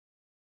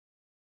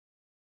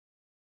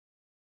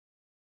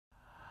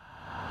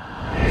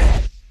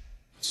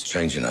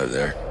changing out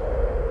there.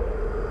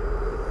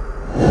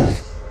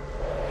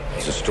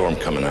 There's a storm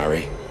coming,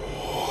 Harry.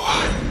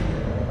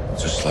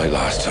 Just like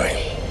last time.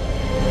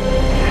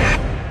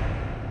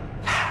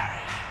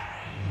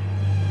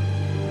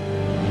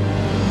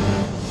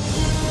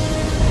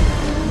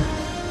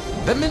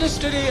 The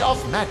Ministry of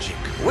Magic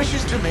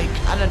wishes to make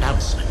an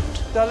announcement.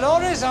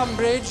 Dolores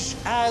Umbridge,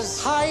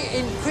 as High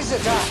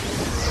Inquisitor,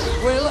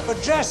 will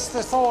address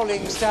the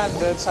falling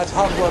standards at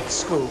Hogwarts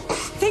School.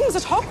 Things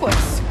at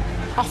Hogwarts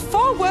are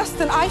far worse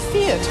than I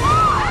feared.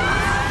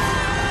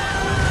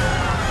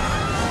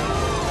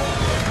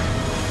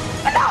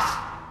 Enough!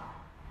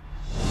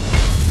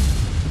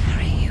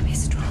 Harry, you be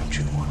strong.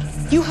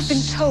 You have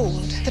been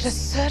told that a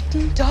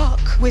certain dark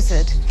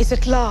wizard is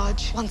at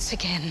large once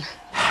again.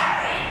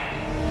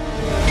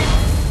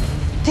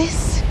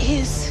 This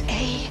is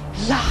a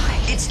lie.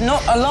 It's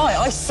not a lie.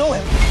 I saw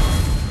him.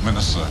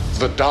 Minister.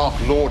 The Dark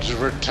Lord's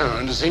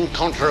return is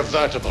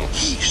incontrovertible.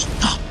 He's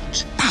not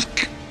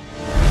back.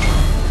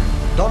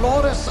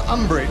 Dolores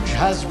Umbridge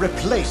has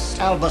replaced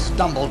Albus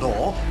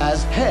Dumbledore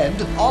as head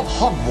of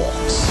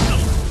Hogwarts.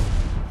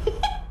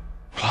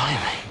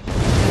 Blimey.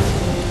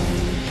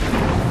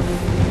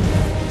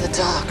 The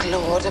Dark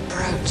Lord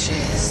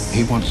approaches.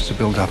 He wants to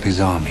build up his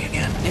army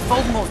again. If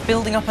Voldemort's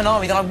building up an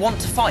army, then I want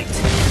to fight.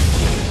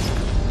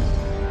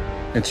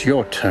 It's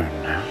your turn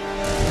now.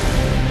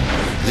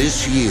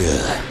 This year,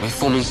 We're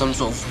forming some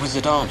sort of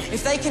wizard army.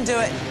 If they can do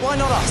it, why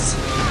not us?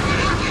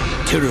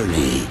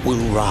 tyranny will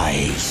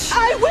rise.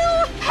 I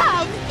will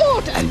have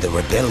order. And the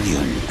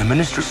rebellion, The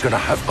Ministry's gonna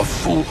have a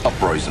full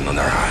uprising on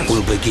their hands.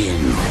 will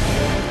begin.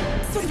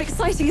 Sort of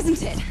exciting,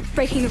 isn't it?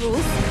 Breaking the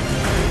rules.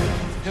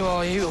 Who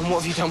are you and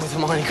what have you done with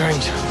Hermione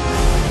Granger?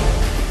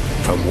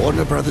 From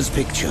Warner Brothers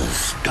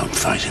Pictures. Don't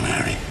fight him,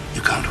 Harry.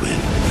 You can't win.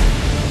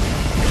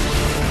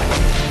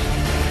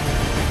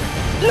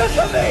 Look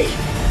at me!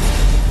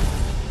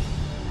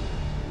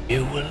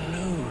 You will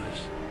lose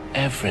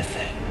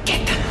everything.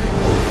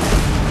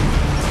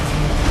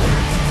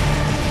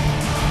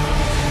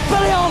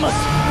 Belly armors!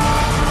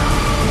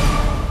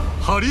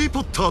 ハリー・ポ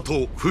ッター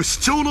と不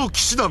死鳥の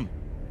騎士団